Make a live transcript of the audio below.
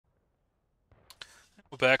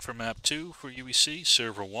We're back for map 2 for UEC,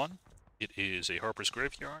 server 1. It is a Harper's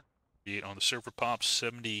graveyard. On the server pops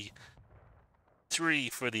 73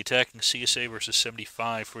 for the attacking CSA versus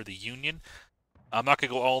 75 for the Union. I'm not going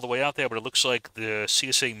to go all the way out there, but it looks like the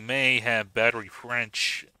CSA may have Battery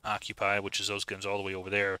French occupied, which is those guns all the way over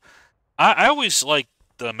there. I always like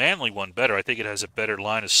the Manly one better. I think it has a better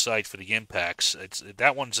line of sight for the impacts.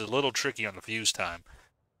 That one's a little tricky on the fuse time,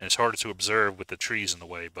 and it's harder to observe with the trees in the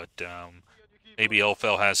way, but maybe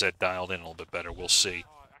LFL has that dialed in a little bit better. We'll see.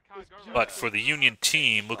 But for the Union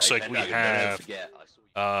team, looks like we have the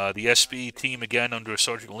SB team again under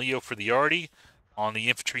Sergeant Leo for the Arty. On the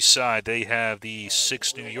infantry side, they have the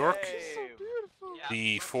 6th New York,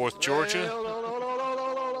 the 4th Georgia,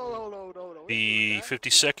 the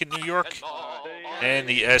 52nd New York, and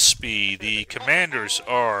the SB. The commanders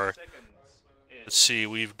are, let's see,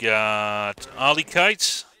 we've got Ollie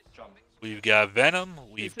Kites, we've got Venom,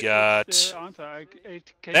 we've got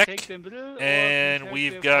Beck, and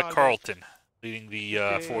we've got Carlton leading the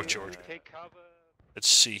 4th Georgia. Let's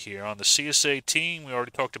see here. On the CSA team, we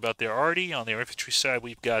already talked about their Arty. On their infantry side,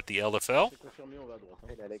 we've got the LFL.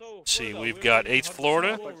 Let's see, we've got 8th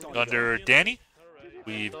Florida under Danny.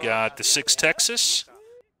 We've got the 6th Texas.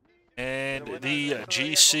 And the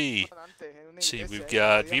GC. Let's see, we've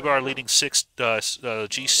got Vibar leading 6th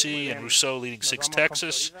GC and Rousseau leading 6th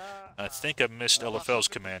Texas. I think I missed LFL's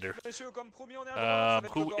commander,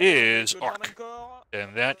 who is ARC.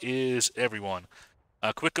 And that is everyone.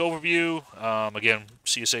 A quick overview. Again,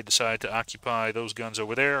 CSA decided to occupy those guns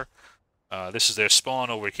over there. This is their spawn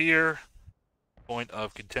over here. Point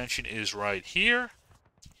of contention is right here.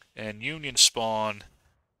 And Union spawn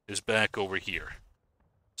is back over here.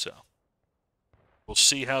 So, we'll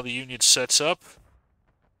see how the Union sets up.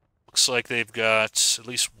 Looks like they've got at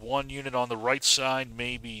least one unit on the right side,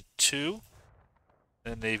 maybe two.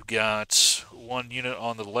 Then they've got one unit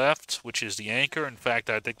on the left, which is the anchor. In fact,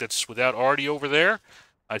 I think that's without Arty over there.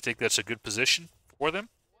 I think that's a good position for them.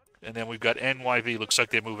 And then we've got NYV. Looks like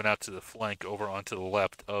they're moving out to the flank over onto the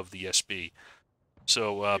left of the SB.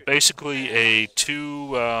 So basically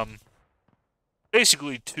two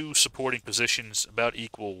supporting positions, about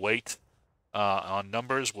equal weight on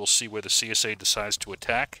numbers. We'll see where the CSA decides to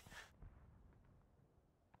attack.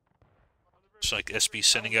 Looks like SB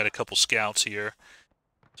sending out a couple scouts here.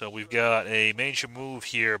 So we've got a major move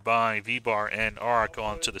here by Vibar and ARC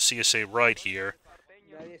onto the CSA right here.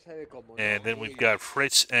 And then we've got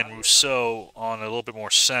Fritz and Rousseau on a little bit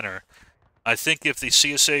more center. I think if the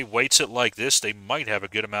CSA waits it like this, they might have a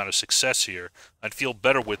good amount of success here. I'd feel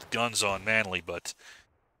better with guns on Manly, but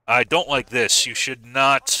I don't like this. You should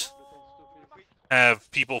not have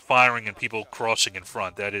people firing and people crossing in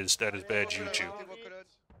front. That is bad juju.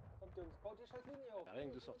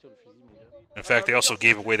 In fact, they also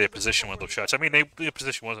gave away their position with those shots. I mean, their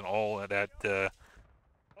position wasn't all that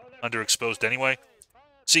underexposed anyway.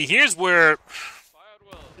 See, here's where...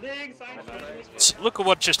 Look at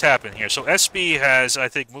what just happened here. So SB has, I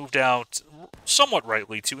think, moved out somewhat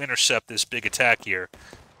rightly to intercept this big attack here.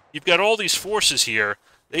 You've got all these forces here.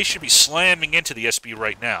 They should be slamming into the SB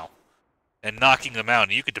right now and knocking them out,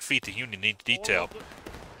 and you could defeat the Union in detail.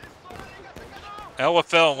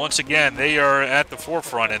 LFL, once again, they are at the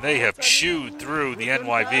forefront, and they have chewed through the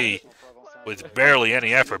NYV with barely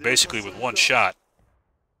any effort, basically with one shot.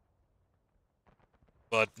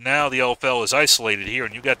 But now the LFL is isolated here,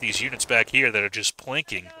 and you've got these units back here that are just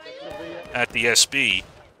plinking at the SB.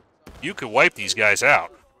 You could wipe these guys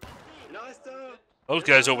out. Those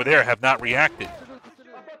guys over there have not reacted.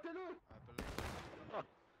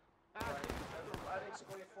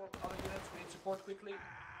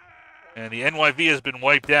 And the NYV has been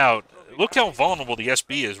wiped out. Look how vulnerable the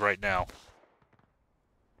SB is right now.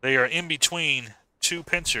 They are in between two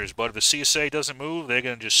pincers, but if the CSA doesn't move, they're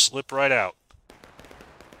going to just slip right out.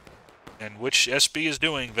 And which SB is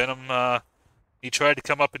doing. Venom, he tried to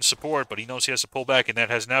come up in support, but he knows he has to pull back, and that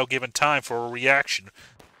has now given time for a reaction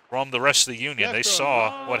from the rest of the Union. They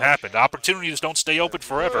saw what happened. Opportunities don't stay open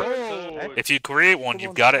forever. If you create one,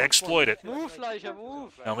 you've got to exploit it.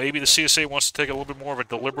 Now, maybe the CSA wants to take a little bit more of a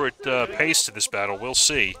deliberate pace to this battle. We'll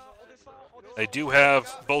see. They do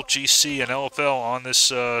have both GC and LFL on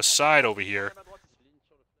this side over here.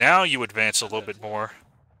 Now you advance a little bit more.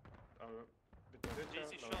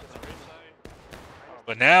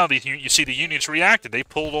 But now you see the Union's reacted. They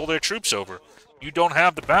pulled all their troops over. You don't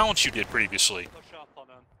have the balance you did previously.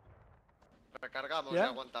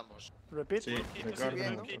 Yeah? Repeat. Sí,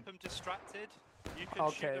 recuerdo. Keep them distracted. You can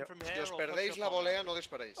Okay. shoot them from Si here os or perdéis push la up on them. volea, no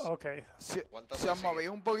disparéis. Ok. Si Aguantadlo os así. movéis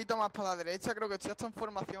un poquito más para la derecha, creo que estoy hasta en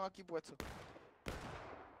formación aquí puesto.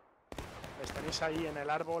 Les tenéis ahí en el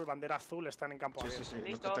árbol, bandera azul, están en campo abierto. Sí,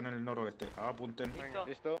 los que están en el noroeste. Apunten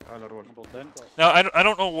al árbol. Now, I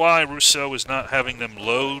don't know why Rousseau is not having them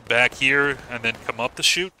load back here and then come up to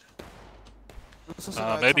shoot.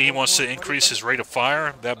 Maybe he wants to increase his rate of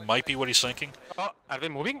fire. That might be what he's thinking. Oh, are they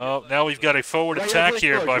moving? Oh, now we've got a forward attack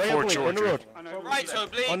here by Fort Georgia. Right, so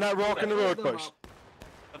bleed. On that rock in the road, boys.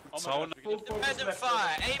 Independent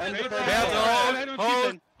fire. Aim and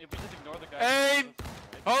Hold. If we just ignore the guy. Aim.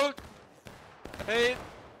 Hold. Aim.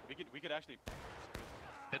 We could actually.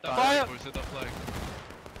 Hit that Fire. flag, boys, hit that flag.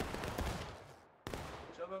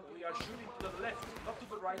 We are shooting to the left, not to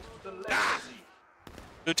the right, to the left.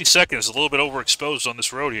 50 seconds, a little bit overexposed on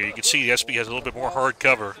this road here. You can see the SB has a little bit more hard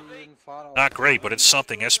cover. Not great, but it's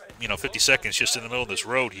something. 50 seconds just in the middle of this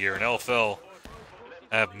road here, and LFL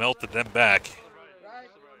have melted them back.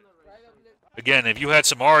 Again, if you had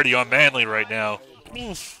some Artie on Manly right now,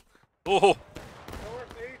 oof. Oh.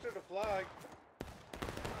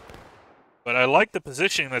 But I like the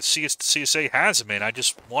position that CSA has him in. I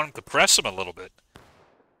just want him to press him a little bit.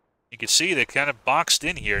 You can see they're kind of boxed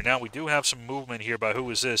in here. Now we do have some movement here by who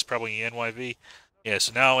is this? Probably NYV. Yeah,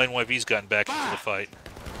 so now NYV's gotten back into the fight.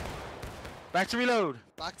 Back to reload.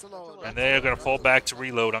 Back to load. And they're going to fall back to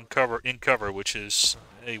reload in cover, which is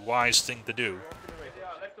a wise thing to do.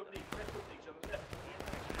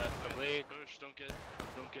 Push, don't get in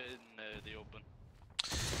the open.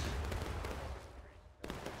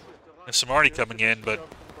 There's some Artie coming in, but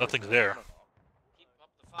nothing's there. keep up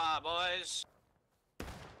the fire, boys.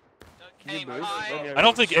 Don't aim high. I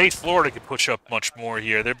don't think 8th Florida can push up much more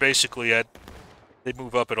here. They're basically at... They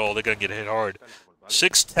move up at all, they're going to get hit hard.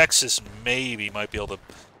 6th Texas maybe might be able to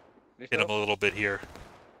hit them a little bit here.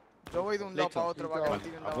 Yo voy de un lado para otro para que no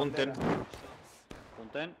tiren la Apunten. bandera.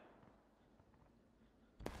 Apunten.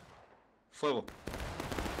 Fuego.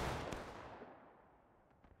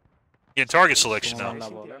 Again, target selection now.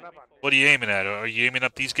 What are you aiming at? Are you aiming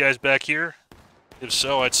up these guys back here? If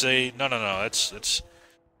so, I'd say no. It's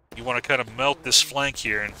you want to kind of melt this flank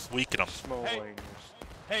here and weaken them.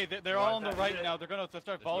 Hey, they're all on the right now. They're gonna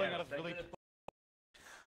start falling out of really.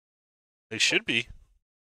 They should be.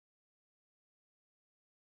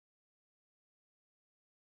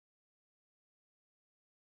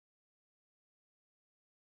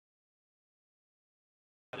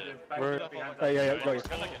 Yeah, got you.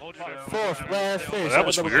 Fourth, last face. Well, that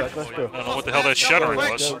was weird. I don't know what the hell that shuttering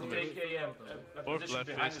was. Fourth, left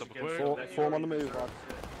face, double quick. Form on the move, lad.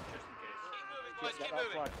 Keep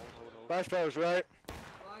moving. Flash barrels, right?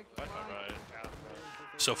 Alright.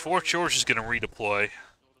 So Fort George is going to redeploy.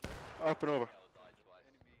 Up and over.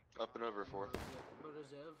 Up and over 4.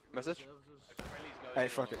 Message? Hey,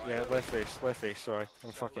 fuck it. Yeah, left face, sorry.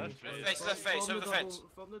 I'm fucking... Left face, over the fence.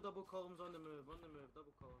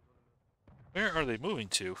 Where are they moving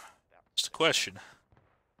to? That's the question.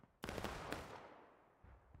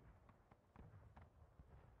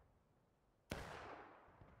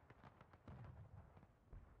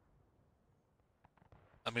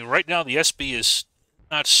 I mean, right now the SB is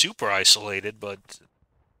not super isolated, but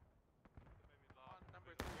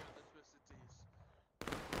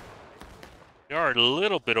they are a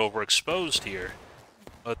little bit overexposed here.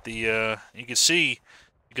 But the you can see,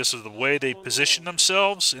 because of the way they position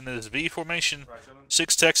themselves in this V formation,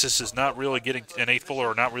 6 Texas is not really getting, and 8 Fuller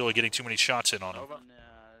are not really getting too many shots in on them.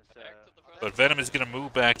 But Venom is going to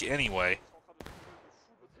move back anyway.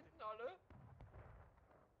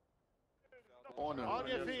 In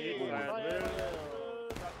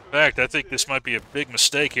fact, I think this might be a big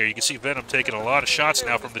mistake here. You can see Venom taking a lot of shots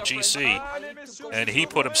now from the GC, and he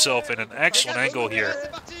put himself in an excellent angle here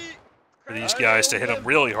for these guys to hit him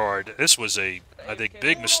really hard. This was a, I think,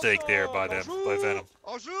 big mistake there by them, by Venom.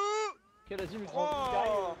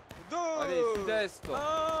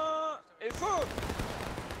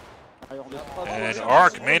 And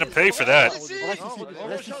Ark made him pay for that.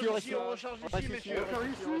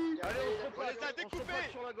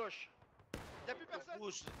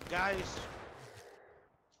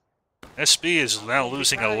 SB is now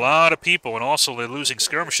losing a lot of people, and also they're losing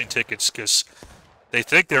skirmishing tickets because they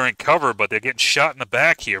think they're in cover, but they're getting shot in the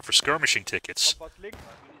back here for skirmishing tickets.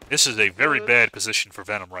 This is a very bad position for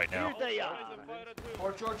Venom right now.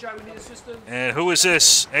 And who is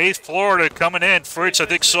this? 8th Florida coming in. Fritz, I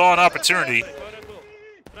think, saw an opportunity.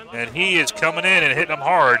 And he is coming in and hitting them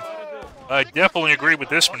hard. I definitely agree with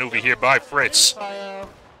this maneuver here by Fritz.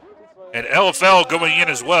 And LFL going in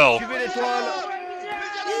as well.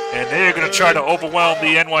 And they're going to try to overwhelm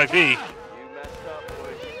the NYV.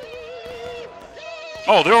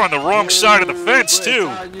 Oh, they're on the wrong side of the fence, too.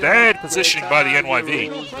 Bad positioning by the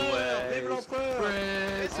NYV.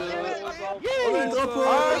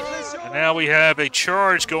 And And now we have a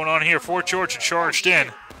charge going on here. Fort George charged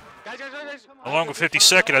in. Along with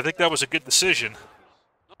 52nd, I think that was a good decision.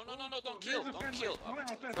 No, don't kill.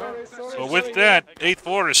 So with that, 8th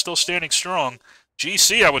Florida is still standing strong.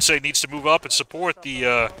 GC, I would say, needs to move up and support the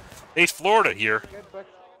 8th Florida here.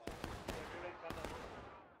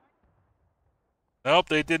 Nope,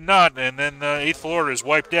 they did not, and then 8th Florida is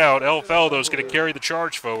wiped out. LFL, though, is going to carry the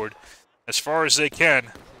charge forward as far as they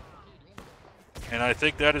can. And I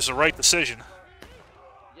think that is the right decision.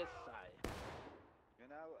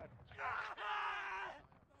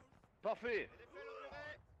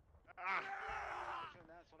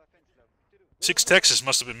 Six Texas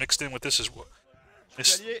must have been mixed in with this as well.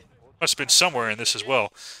 This must have been somewhere in this as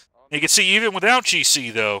well. You can see even without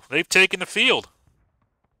GC, though, they've taken the field.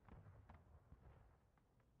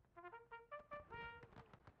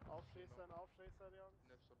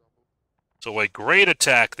 So a great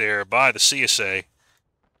attack there by the CSA.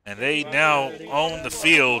 And they now own the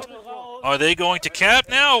field. Are they going to cap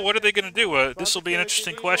now? What are they going to do? This will be an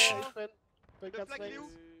interesting question.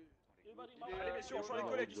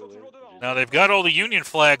 Now, they've got all the Union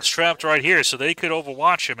flags trapped right here, so they could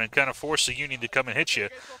overwatch them and kind of force the Union to come and hit you.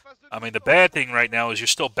 I mean, the bad thing right now is you're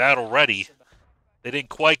still battle-ready. They didn't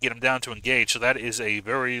quite get them down to engage, so that is a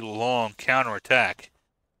very long counterattack.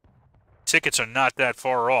 Tickets are not that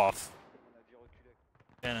far off.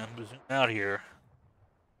 And I'm zooming out here.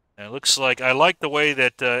 And it looks like, I like the way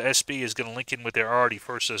that SB is going to link in with their already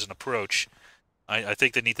first as an approach. I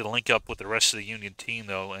think they need to link up with the rest of the Union team,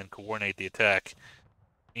 though, and coordinate the attack.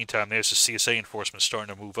 Meantime, there's the CSA enforcement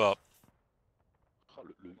starting to move up.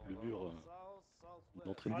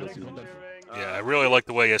 Yeah, I really like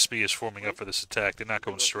the way SB is forming up for this attack. They're not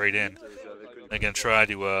going straight in. They're going to try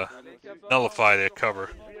to nullify their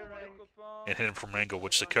cover and hit them from angle,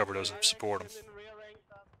 which the cover doesn't support them.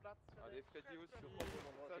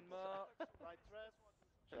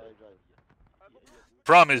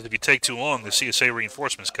 Problem is, if you take too long, the CSA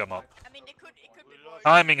reinforcements come up.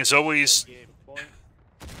 Timing is always...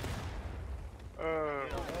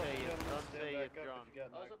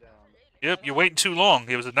 Yep, you're waiting too long.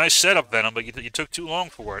 It was a nice setup, Venom, but you took too long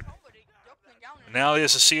for it. And now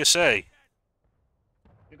there's a CSA.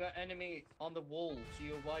 You got enemy on the wall to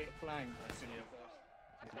your right flank.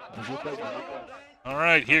 All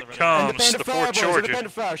right, here comes the Fort Georgia.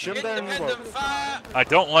 I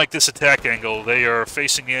don't like this attack angle. They are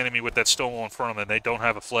facing the enemy with that stone wall in front of them. They don't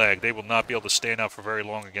have a flag. They will not be able to stand up for very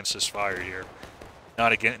long against this fire here.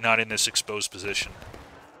 Not in this exposed position.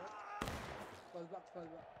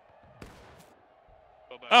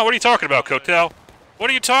 Oh, what are you talking about, Kotel? What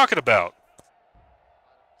are you talking about?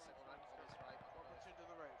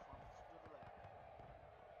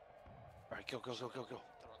 All right, go.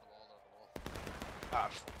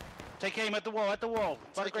 Take aim at the wall,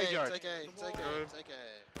 by the graveyard. Take aim.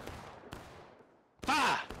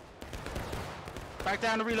 Ah! Back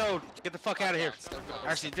down to reload. Get the fuck out of here.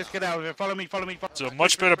 Actually, just get out of here. Follow me. So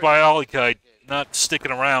much better by Alikite not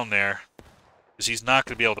sticking around there, because he's not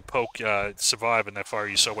going to be able to poke, survive in that fire.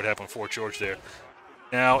 You saw what happened with Fort George there.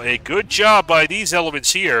 Now, a good job by these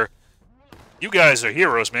elements here. You guys are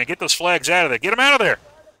heroes, man. Get those flags out of there. Get them out of there.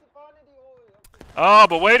 Oh,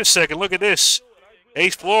 but wait a second. Look at this.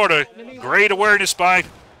 8th Florida, great awareness by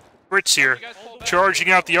Fritz here, charging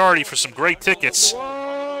out the Artie for some great tickets,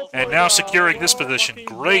 and now securing this position.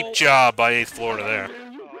 Great job by 8th Florida there.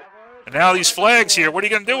 And now these flags here, what are you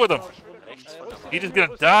going to do with them? He's just going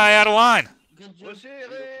to die out of line.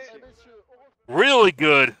 Really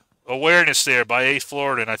good awareness there by 8th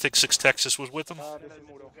Florida, and I think 6 Texas was with them.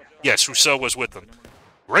 Yes, Rousseau was with them.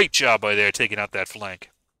 Great job by there taking out that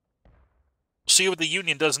flank. We'll see what the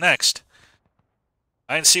Union does next.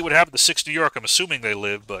 I didn't see what happened to 6 New York. I'm assuming they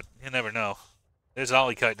live, but you never know. There's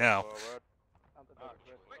Alikite now.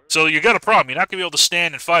 So you got a problem. You're not going to be able to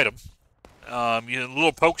stand and fight them. Your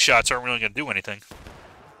little poke shots aren't really going to do anything.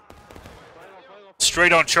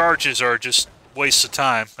 Straight-on charges are just wastes of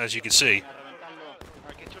time, as you can see.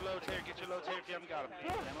 Get your loads here if you haven't got them.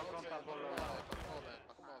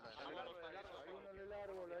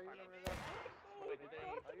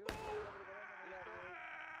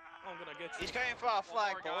 He's going for our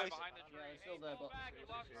flag, boys.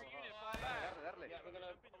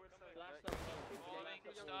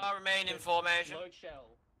 Remain in formation.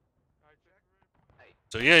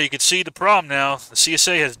 So yeah, you can see the problem now. The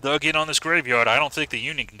CSA has dug in on this graveyard. I don't think the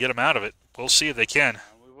Union can get them out of it. We'll see if they can.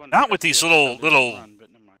 Not with these little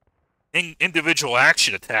individual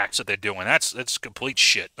action attacks that they're doing. That's complete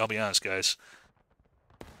shit. I'll be honest, guys.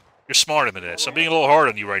 You're smarter than this. I'm being a little hard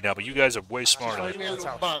on you right now, but you guys are way smarter than this.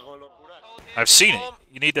 I've seen it.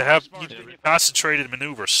 You need to have concentrated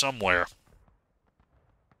maneuver somewhere.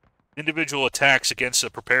 Individual attacks against a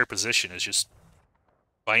prepared position is just,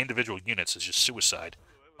 by individual units, is just suicide.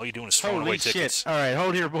 All you're doing is throwing away tickets. All right,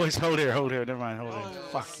 hold here, boys. Hold here. Never mind. Hold here.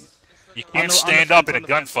 Fuck. You can't stand up in a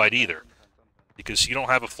gunfight either, because you don't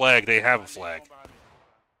have a flag. They have a flag,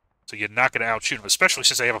 so you're not going to outshoot them. Especially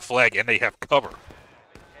since they have a flag and they have cover.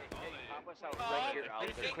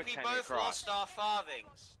 We both lost our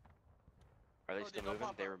farthings. Are they still moving?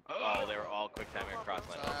 They were all quick timing across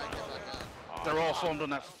line. They're all formed on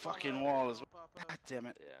that fucking wall as well. God damn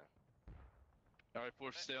it. Yeah. All right,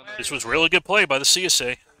 Force, stay on This was really good play by the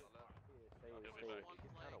CSA.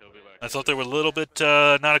 I thought they were a little bit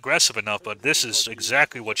not aggressive enough, but this is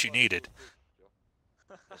exactly what you needed.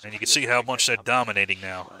 And you can see how much they're dominating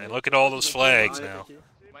now. And look at all those flags now.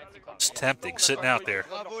 It's tempting, sitting out there.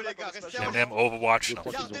 And them overwatching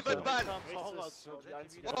them.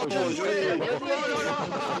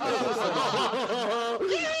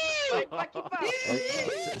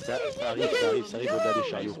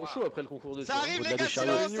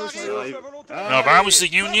 Now, if I was the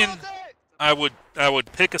Union, I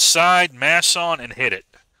would pick a side, mass on, and hit it,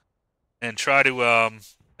 and try to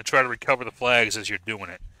recover the flags as you're doing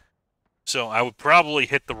it. So I would probably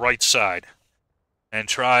hit the right side, and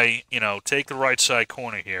try, take the right side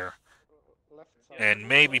corner here, and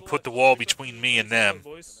maybe put the wall between me and them,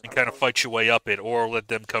 and kind of fight your way up it, or let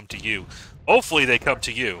them come to you. Hopefully they come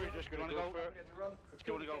to you.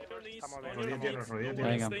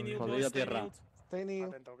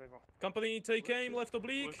 Company, take aim, left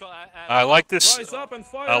oblique. I like this.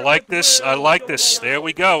 I like this. I like this. There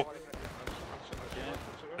we go.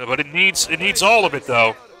 But it needs all of it,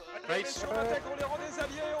 though.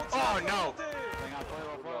 Oh no!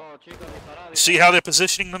 See how they're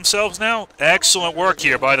positioning themselves now? Excellent work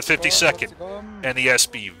here by the 52nd and the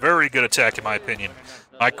SB. Very good attack, in my opinion.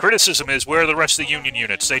 My criticism is, where are the rest of the Union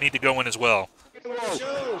units? They need to go in as well.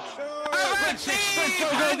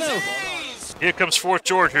 Here comes 4th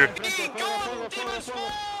Georgia.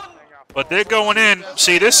 But they're going in.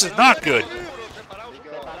 See, this is not good.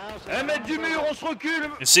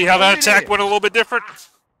 You see how that attack went a little bit different?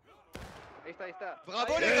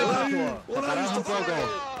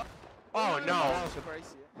 Oh no!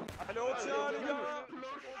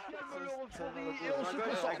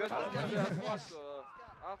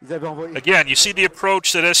 Again, you see the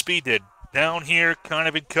approach that SB did. Down here, kind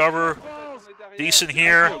of in cover, decent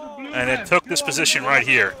here, and then took this position right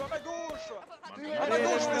here.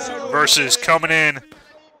 Versus coming in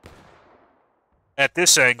at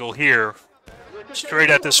this angle here, straight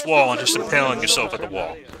at this wall, and just impaling yourself at the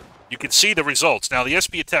wall. You can see the results. Now, the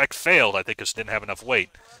SB attack failed, I think, because it didn't have enough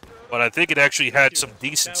weight. But I think it actually had some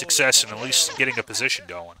decent success in at least getting a position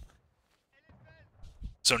going.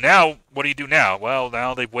 So now, what do you do now? Well,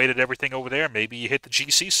 now they've weighted everything over there. Maybe you hit the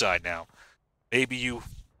GC side now. Maybe you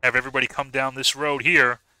have everybody come down this road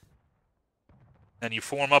here, and you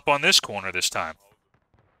form up on this corner this time.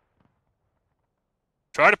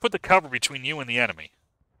 Try to put the cover between you and the enemy.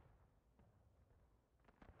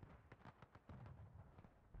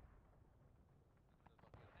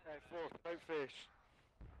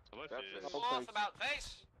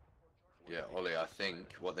 Yeah, Ollie, I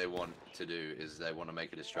think what they want to do is they want to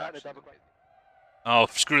make a distraction. Oh,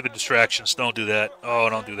 screw the distractions. Don't do that. Oh,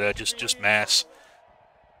 don't do that. Just mass.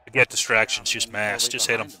 Forget distractions. Just mass. Just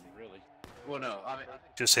hit them. Well, no, I mean...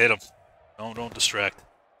 Just hit them. Don't distract.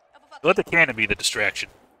 Let the cannon be the distraction.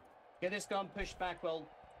 Get this gun pushed back while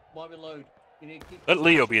we load. You need to keep Let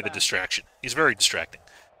Leo be the distraction. He's very distracting.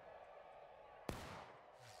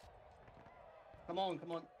 Come on.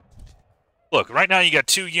 Look, right now you got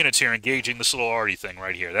 2 units here engaging this little arty thing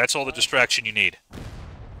right here. That's all the distraction you need.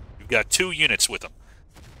 You've got 2 units with them.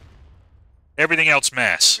 Everything else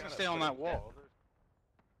mass. Stay on that wall.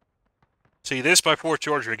 See, this by 4th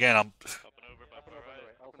Georgia again,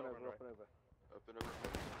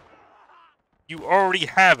 You already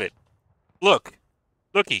have it. Looky.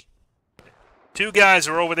 2 guys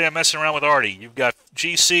are over there messing around with arty. You've got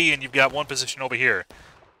GC and you've got 1 position over here.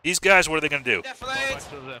 These guys, what are they going to do?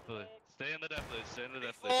 Stay in the defilade, stay in the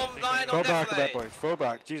defilade. Fall back to that, boys. Fall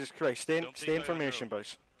back. Jesus Christ. Stay in formation,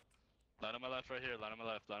 boys. Line on my left right here, line on my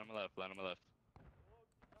left, line on my left, line on my left.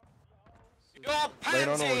 You're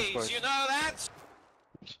pansies, you know that?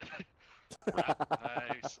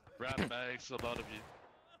 Rat bags, a lot of you.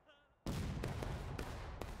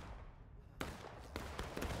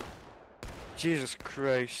 Jesus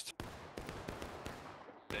Christ.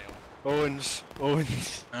 Damn. Owens.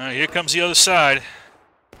 Alright, here comes the other side.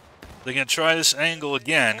 They're going to try this angle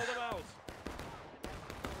again.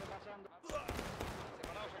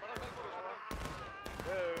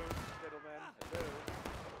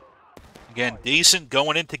 Again, decent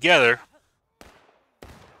going in together.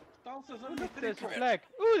 There's a flag.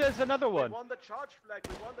 Ooh, there's another one. We won the charge flag.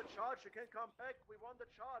 We won the charge. You can come back. We won the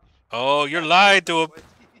charge. Oh, you're lied to him.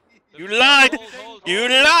 You lied. You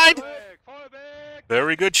lied.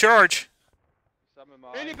 Very good charge.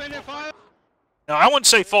 Now, I wouldn't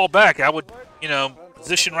say fall back. I would, you know,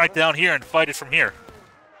 position right down here and fight it from here.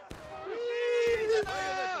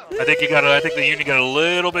 I think the Union got a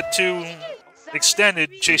little bit too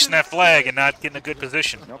extended chasing that flag and not getting a good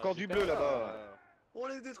position.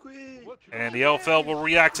 And the LFL will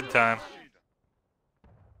react in time.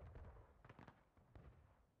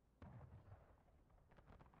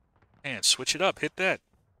 And switch it up. Hit that.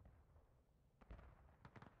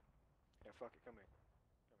 Yeah, fuck it, come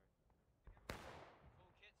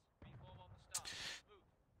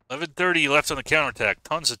here. 11:30 left on the counterattack.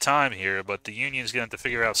 Tons of time here, but the Union's going to have to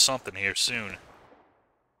figure out something here soon.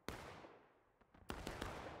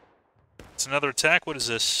 It's another attack. What is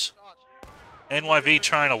this? NYV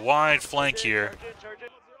trying a wide flank here,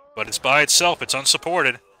 but it's by itself. It's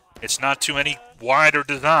unsupported. It's not too any wider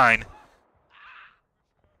design.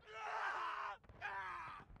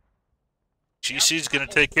 GC's going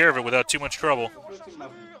to take care of it without too much trouble.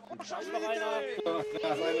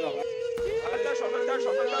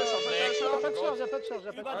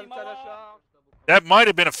 That might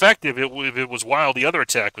have been effective if it was while the other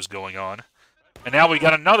attack was going on. And now we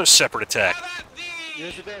got another separate attack.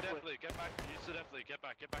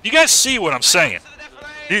 You guys see what I'm saying?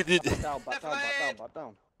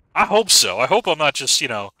 I hope so. I hope I'm not just, you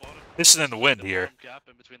know, pissing in the wind here.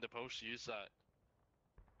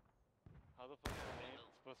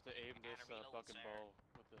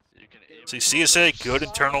 See, CSA, good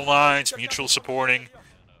internal lines, mutual supporting,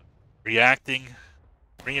 reacting,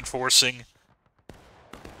 reinforcing.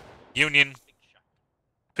 Union,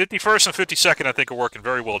 51st and 52nd, I think, are working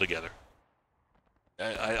very well together.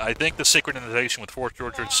 I think the synchronization with 4th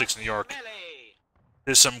Georgia and 6th New York,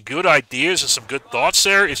 there's some good ideas and some good thoughts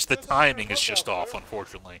there. It's the timing is just off,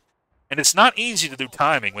 unfortunately. And it's not easy to do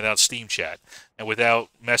timing without Steam Chat and without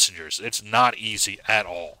messengers. It's not easy at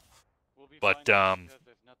all. But,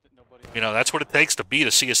 you know, that's what it takes to beat a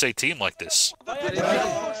CSA team like this.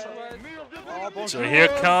 So here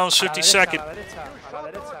comes 52nd.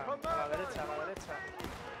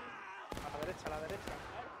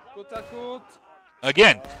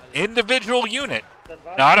 Again, individual unit.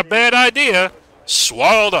 Not a bad idea.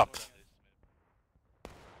 Swallowed up.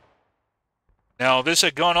 Now, if this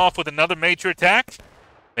had gone off with another major attack,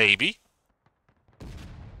 maybe.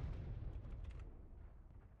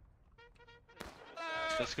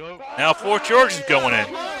 Let's go. Now 4th Georgia's going in.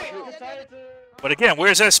 But again,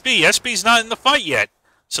 where's SB? SB's not in the fight yet.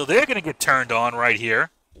 So they're going to get turned on right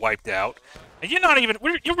here. Wiped out. And you're not even...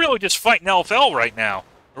 You're really just fighting LFL right now.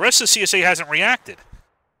 The rest of the CSA hasn't reacted.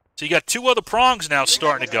 So you got 2 other prongs now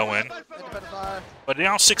starting to go in. But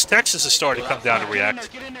now 6 Texas is starting to come down to react.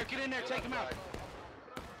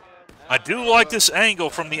 I do like this angle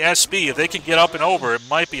from the SB. If they can get up and over, it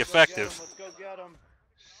might be effective.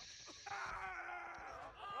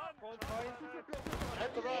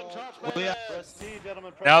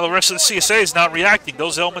 Now the rest of the CSA is not reacting.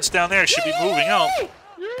 Those elements down there should be moving out.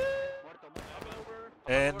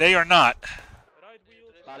 And they are not.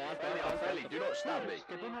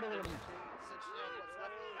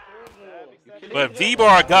 But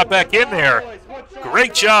Vibar got back in there.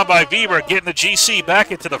 Great job by Vibar getting the GC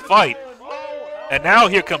back into the fight. And now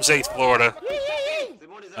here comes 8th Florida.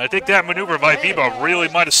 I think that maneuver by Vibar really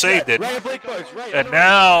might have saved it. And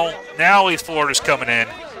now 8th Florida's coming in.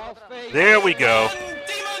 There we go.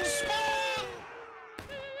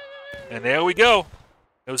 And there we go.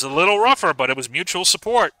 It was a little rougher, but it was mutual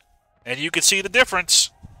support. And you could see the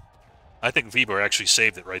difference. I think Vibar actually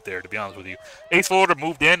saved it right there, to be honest with you. 8th Florida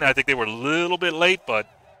moved in. I think they were a little bit late, but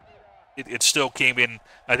it still came in.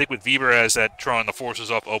 I think with Vibar as that drawing the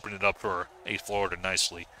forces up, opened it up for 8th Florida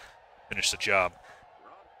nicely. Finished the job.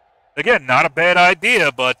 Again, not a bad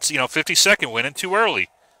idea, but, you know, 52nd went in too early.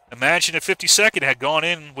 Imagine if 52nd had gone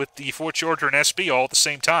in with the 4th Georgia and SB all at the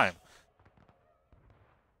same time.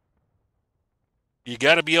 You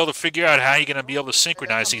got to be able to figure out how you're going to be able to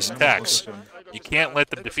synchronize these attacks. You can't let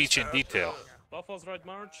them defeat you in detail. Buffalo's right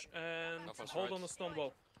march and hold on the stone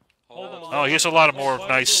wall. Oh, here's a lot of more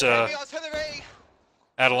nice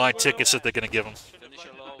Adeline tickets that they're going to give them.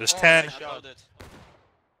 There's 10.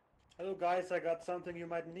 Hello guys, I got something you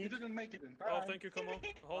might need. Oh, thank you, come on.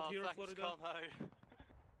 Hold here in Florida.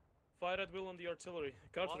 Fire at will on the artillery.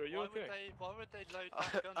 Carter, are you okay?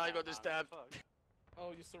 I got stabbed.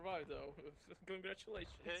 Oh, you survived though.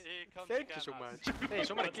 Congratulations. Thank you so much. Hey,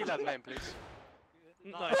 somebody kill that man, please.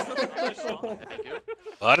 Nice. Nice shot. Thank you.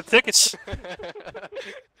 A lot of tickets. Yeah,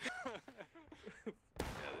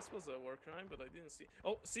 this was a war crime, but I didn't see.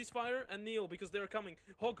 Oh, ceasefire and kneel because they're coming.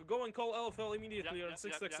 Hog, go and call LFL immediately on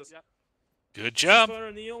 6 Texas. Good job. Ceasefire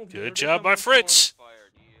and kneel. Good job by Fritz.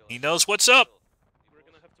 He knows what's up. We're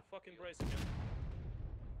gonna have to fucking brace again.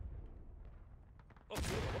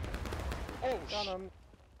 Oh,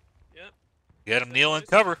 yeah. Get him kneel and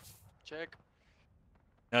cover. Check.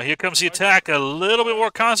 Now here comes the attack. A little bit more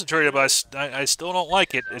concentrated, but I still don't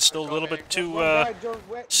like it. It's still a little bit too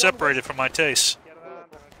separated from my taste.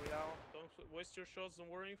 Don't waste your shots. Don't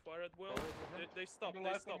worry. Fire at will. They stop. They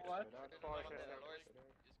stop.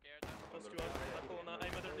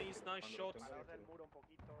 Aim at their knees. Nice shot.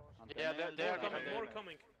 Yeah, they're coming. More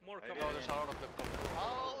coming. More coming.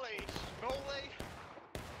 Holy smoly!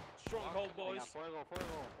 Stronghold, boys. Fuego,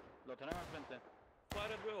 fuego. Lo tenemos enfrente.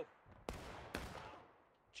 Fire at will.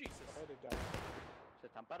 Jesus. Se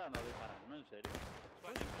están parando a disparar, no en serio.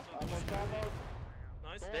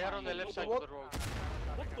 Nice. They are on the left side of the road.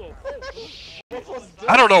 What the?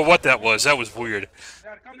 I don't know what that was. That was weird.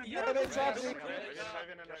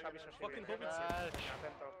 Fucking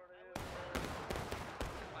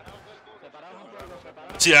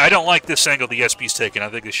See, I don't like this angle the SB's taking. I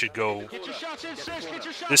think they should go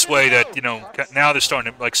this way. That now they're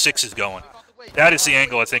starting to, like 6 is going. That is the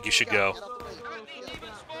angle I think you should go.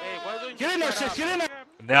 Get in there, sis, get in there!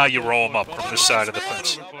 Now you roll them up from this side of the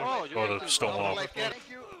fence or the stone wall,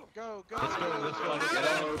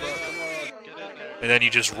 and then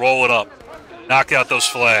you just roll it up, knock out those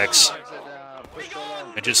flags,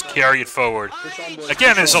 and just carry it forward.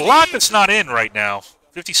 Again, there's a lot that's not in right now.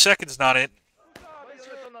 50 seconds not in.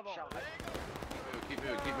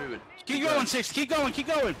 Keep moving. Keep going, Six, keep going, keep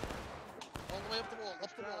going!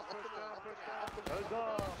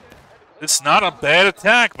 It's not a bad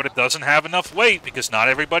attack, but it doesn't have enough weight because not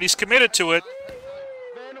everybody's committed to it.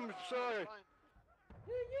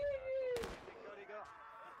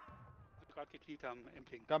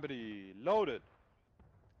 Company loaded.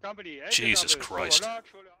 Company. Jesus Christ.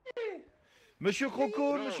 Monsieur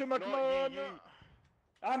Croco, Monsieur McMahon.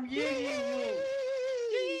 I'm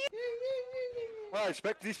Right,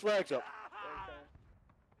 expect these flags up.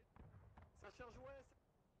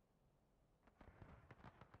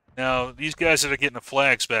 Now, these guys that are getting the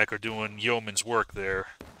flags back are doing yeoman's work there.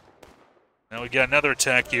 Now we got another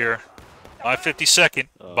attack here. 52nd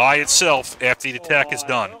by itself after the attack is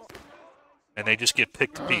done. And they just get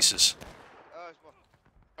picked to pieces.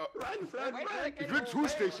 Ich will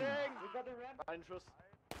zustechen.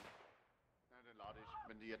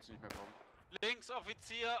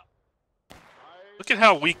 Look at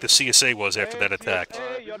how weak the CSA was after that attack.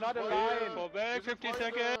 Hey, you're not alive. Go back 50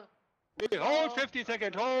 seconds. Hey, hold 50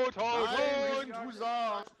 seconds. Hold.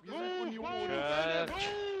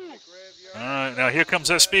 Alright, now here comes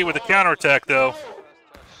SB with a counterattack, though.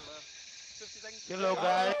 Hello,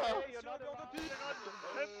 guys.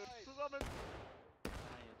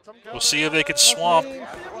 We'll see if they can swamp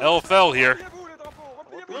LFL here.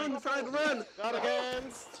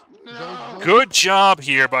 Good job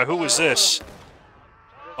here by who is this?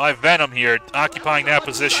 By Venom here, occupying that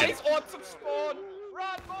position.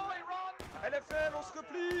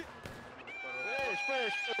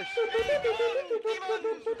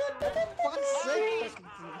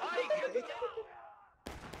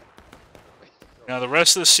 Now the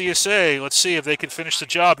rest of the CSA, let's see if they can finish the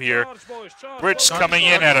job here. Brits coming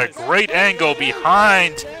in at a great angle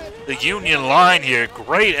behind the Union line here.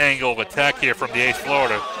 Great angle of attack here from the 8th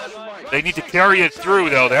Florida. They need to carry it through,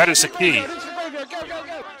 though. That is the key.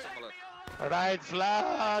 Right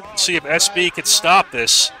flag. Let's see if SB can stop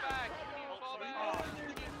this.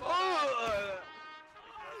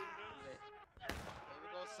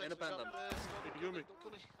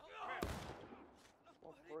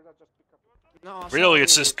 Really,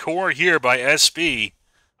 it's this core here by SB.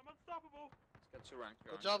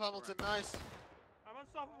 Good job, Hamilton. Nice.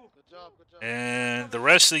 Good job. And the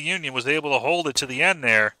rest of the Union was able to hold it to the end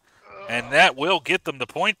there. And that will get them the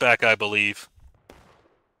point back, I believe.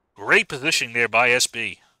 Great positioning there by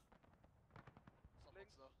SB.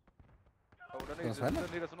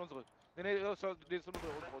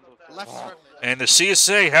 And the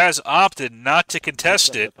CSA has opted not to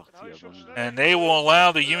contest it. And they will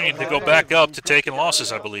allow the Union to go back up to taking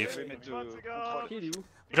losses, I believe.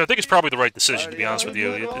 Which I think is probably the right decision, to be honest with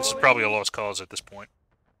you. This is probably a lost cause at this point.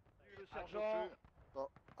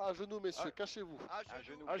 À genoux, messieurs, cachez-vous.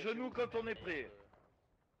 À genoux quand on est prêt.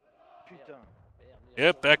 Putain.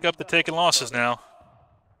 Yep, back up to taking losses now.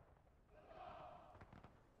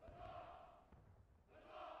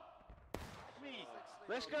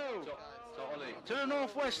 Let's go. To the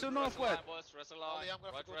northwest, to the northwest. Rest line,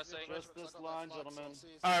 right dressing. Just this line, gentlemen.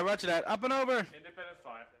 Alright, roger that. Up and over. Independent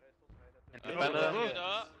 5.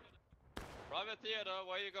 Private theater,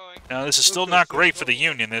 where are you going? Now, this is still not great for the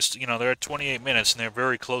Union. This, you know, they're at 28 minutes, and they're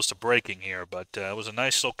very close to breaking here. But it was a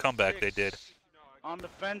nice little comeback they did. On the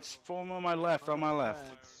fence, form on my left, on my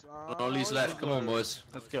left. Ollie's left. Come on, boys.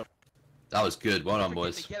 Let's go. That was good. Well done,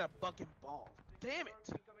 boys. Get a fucking ball. Damn it.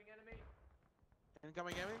 Incoming enemy.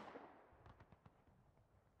 Incoming enemy.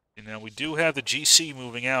 You know, we do have the GC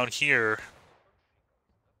moving out here.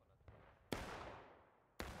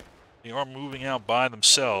 They are moving out by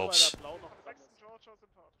themselves.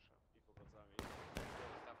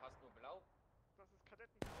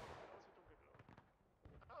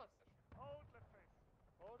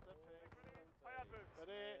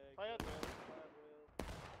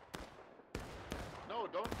 No,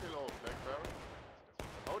 don't kill off, Blackberry.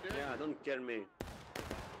 Oh, dear. Yeah, don't kill me.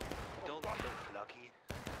 Don't lucky.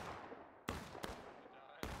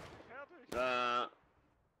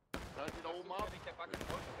 Seid ihr da oben ab?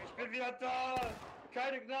 Ich bin wieder da!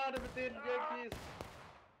 Keine Gnade mit den Yankees!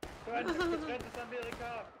 Für ein getrenntes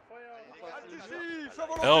Amerika! Feuer!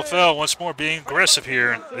 LFL once more being aggressive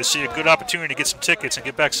here. They see a good opportunity to get some tickets and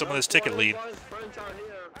get back some of this ticket lead.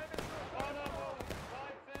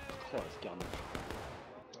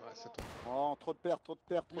 Oh, trop de pertes, trop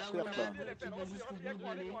de pertes, trop de pertes.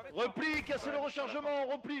 Repli, cassez le rechargement,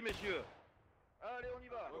 repli, messieurs. Allez, on y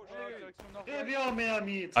va. Très bien, mes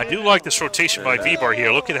amis! I do like this rotation by V-Bar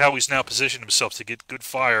here. Look at how he's now positioned himself to get good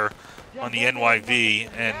fire on the NYV,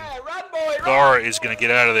 and Dar is going to get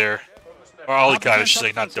out of there. Or Alikite, I should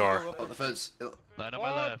say, not Dar. On the fence. Line on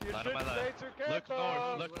my left, line on my left. Look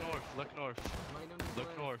north, look north, look north.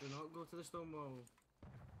 Look north. Go to the stone wall.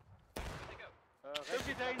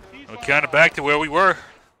 We're kind of back to where we were.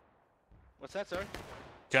 What's that, sir?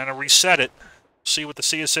 Kind of reset it. See what the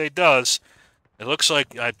CSA does. It looks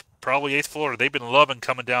like probably 8th Florida. They've been loving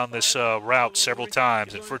coming down this route several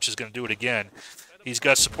times, and Fritsch is going to do it again. He's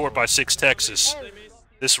got support by 6 Texas.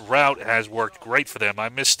 This route has worked great for them. I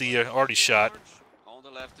missed the Artie shot. On the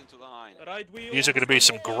left into line. These are going to be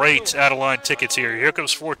some great out-of-line tickets here. Here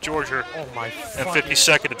comes 4th Georgia and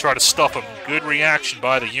 52nd to try to stuff them. Good reaction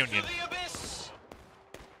by the Union.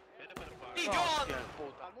 Be gone!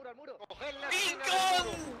 Be gone,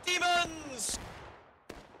 demons!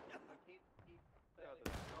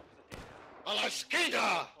 A la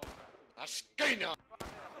esquina! La esquina!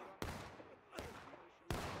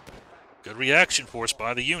 Good reaction force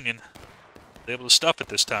by the Union. They're able to stuff it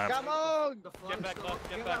this time. Come on! Get back left,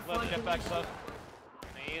 get back left, get back left.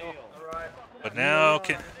 But now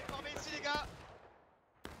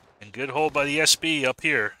and good hold by the SB up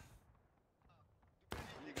here.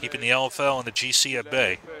 Keeping the LFL and the GC at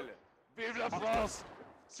bay. Vive la France!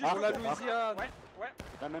 Si Ah, vous la ah. Louisiane!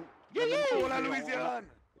 La même. Pour la Louisiane!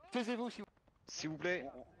 Taisez-vous S'il vous plaît.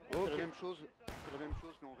 Oh, la même chose, mais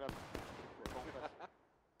on regarde.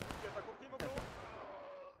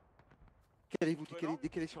 Calez-vous,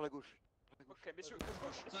 décalez sur la gauche. Ok, messieurs,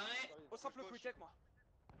 gauche. Au simple le quick moi.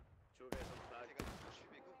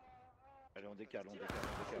 Allez, on décale, on décale,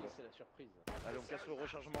 on décale. C'est la surprise. Allez, on casse le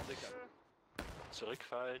rechargement, on décale.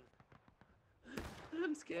 Zurückfallen.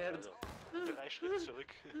 I'm scared. 3 Schritte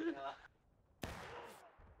zurück.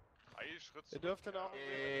 Ihr dürft dann auch.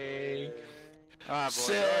 Ah, boy.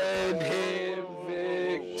 Send him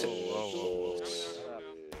victory.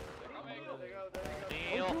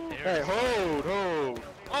 Hey, hold.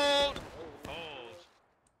 Hold!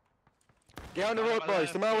 Get on the road,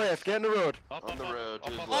 boys. To my left. Get on the road. On the road.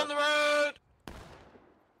 On the road!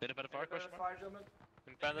 Independent fire question.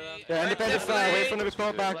 Yeah, independent fire. Wait for them to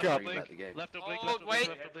come back up. Left oblique, Hold, left wait, oblique,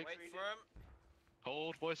 left oblique. wait firm.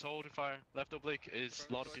 Hold, boys, hold and fire. Left oblique is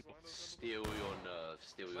a lot of people. Steal your nerves.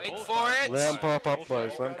 Steal your Wait nerves. for it! Let them pop up,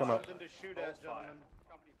 boys. Let them come up.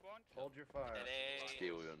 Hold your fire.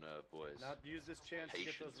 Steal your nerve, boys. Not use this chance to get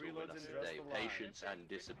Patience those will win reloads us and dress today. the line. Patience and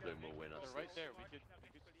discipline will win us. They're right there.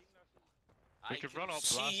 We could run up,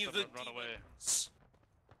 blast them, and run away.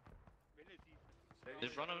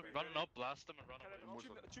 They're running up, blast them, and run away.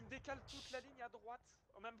 Tu me décales toute la ligne à droite,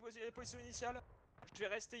 au même position initiale. Je vais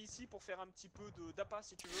rester ici pour faire un petit peu d'appât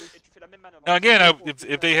si tu veux, et tu fais la même manœuvre. Now again,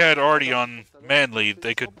 if they had Artie on Manly,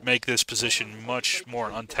 they could make this position much more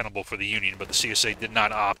untenable for the Union, but the CSA did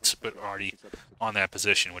not opt to put Artie on that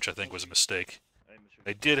position, which I think was a mistake.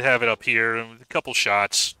 They did have it up here, a couple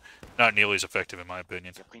shots, not nearly as effective in my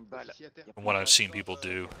opinion, from what I've seen people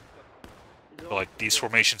do. But like these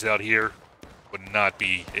formations out here would not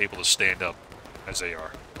be able to stand up as they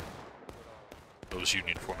are. Those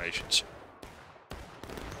Union formations.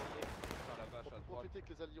 Profitez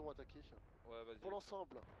que les alliés ont attaqué.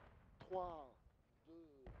 l'ensemble. 3, 2,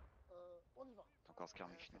 1, on y va. Encore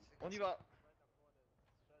Skirmish, non? On y va.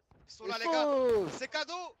 Ils sont là, les gars. C'est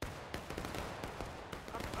cadeau.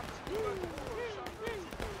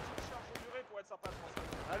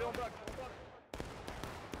 Allez, on back,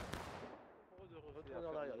 Retournez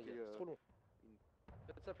en arrière, les gars, c'est trop long.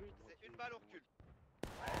 Faites ça plus vite. C'est une balle au recul.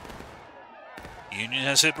 Union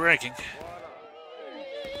has hit braking.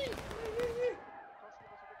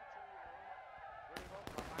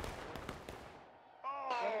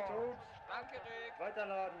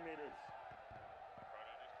 Weiterladen, Mädels.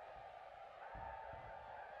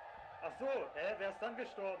 Ach so, wer ist dann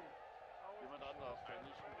gestorben? Jemand anders, der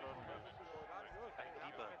nicht gestorben ist.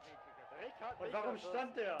 Und warum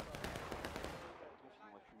stand der?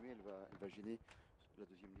 Sinon la fumée, elle va gêner la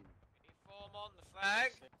deuxième ligne. Form on the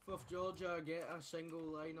flag. 4th Georgia, get a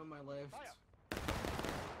single line on my left.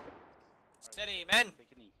 Steady, men.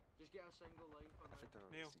 Just get a single line for me.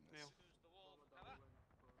 Neil.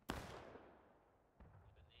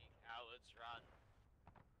 Cowards run.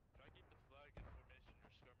 Try keep the flag in formation.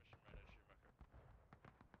 You're skirmishing right as your marker.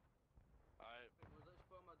 Alright.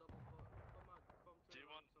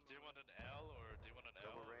 Do you want an L or do you want an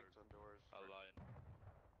L? Double ranks on doors. A line.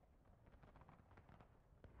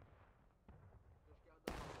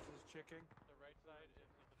 Just checking. The right side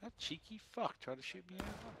is That cheeky fuck tried to shoot me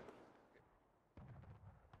out.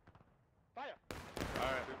 Fire!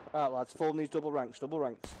 Alright, lads, form these double ranks, double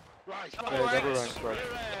ranks. Right, Double ranks, right.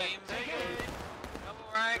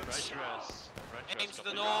 Double ranks. Aim to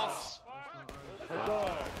the north.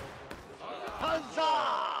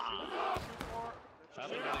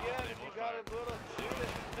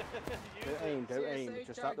 Don't aim,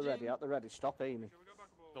 just at the ready, stop aiming.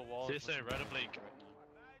 the wall. CSA, right oblique.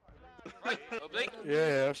 Right, oblique.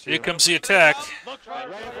 Yeah, Here comes the attack. Charge!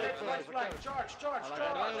 A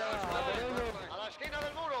la esquina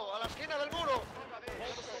del muro!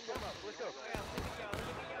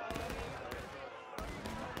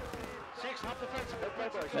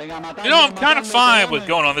 You know, I'm kind of fine with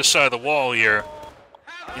going on this side of the wall here.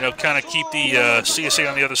 You know, kind of keep the CSA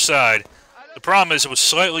on the other side. The problem is it was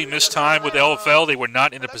slightly mistimed with LFL. They were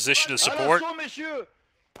not in a position to support.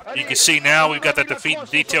 You can see now we've got that defeat in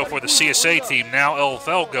detail for the CSA team. Now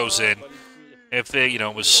LFL goes in. If they, you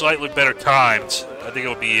know, was slightly better timed, I think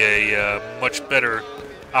it'll be a much better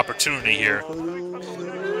opportunity here.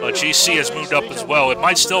 GC has moved up as well. It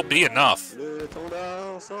might still be enough.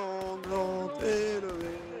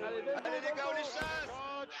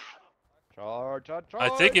 I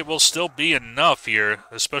think it will still be enough here,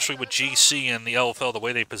 especially with GC and the LFL, the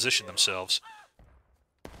way they position themselves.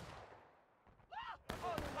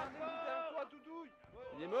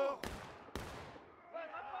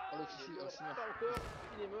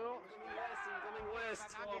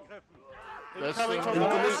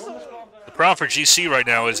 The problem for GC right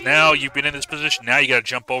now is now you've been in this position, now you got to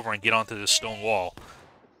jump over and get onto this stone wall.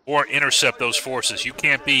 Or intercept those forces. You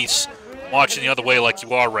can't be watching the other way like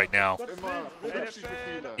you are right now.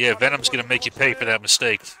 Yeah, Venom's going to make you pay for that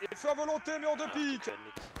mistake.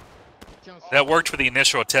 That worked for the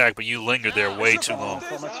initial attack, but you lingered there way too long.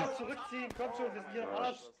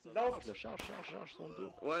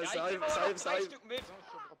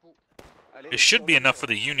 It should be enough for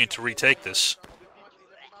the Union to retake this.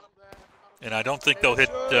 And I don't think they'll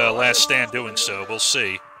hit last stand doing so. We'll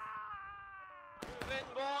see.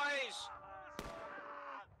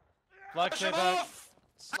 Flag check out.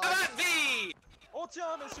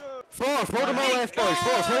 Force, hold him my left, boys.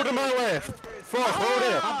 Force, hold him my left. Force, hold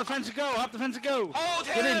it. Have the fence to go, Hold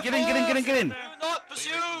Get in. Do not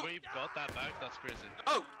pursue. We've got that back, that's crazy.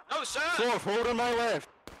 No, sir. Force, hold him my left.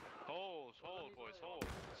 Hold, boys, hold.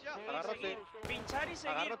 Pinchar y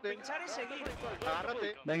seguir.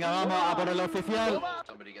 Venga, vamos a por el oficial.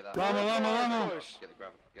 Vamos.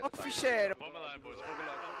 Oficial.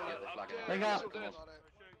 Venga.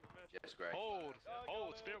 Yes, great. Hold,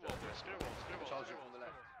 spear wall, Charge you from the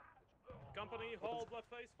left. Company, hold, left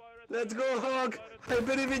face, fire. Let's go, Hog. I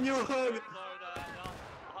believe in you, Hog.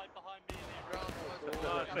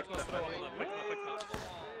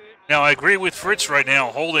 Now, I agree with Fritz right now,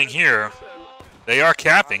 holding here. They are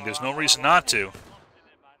capping. There's no reason not to.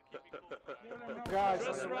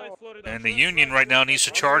 And the Union right now needs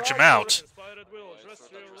to charge them out.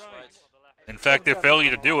 In fact, their failure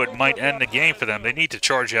to do it might end the game for them. They need to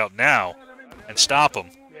charge out now and stop them.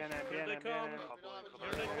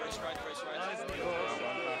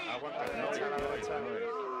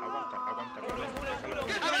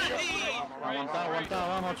 Aguanta,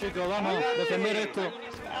 vamos chicos, vamos. Defender esto.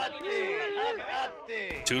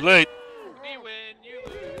 Too late.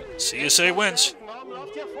 CSA wins.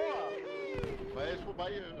 Beijo pro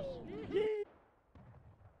baianos.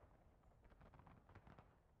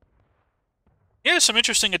 Yeah, some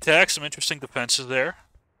interesting attacks, some interesting defenses there.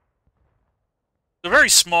 It's a very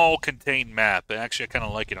small, contained map. Actually, I kind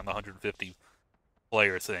of like it on the 150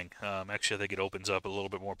 player thing. Actually, I think it opens up a little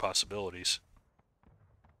bit more possibilities.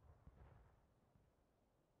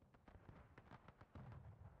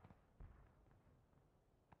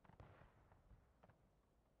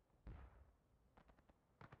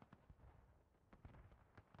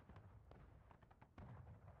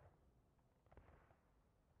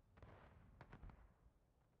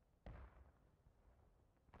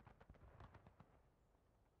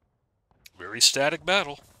 Very static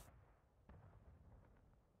battle.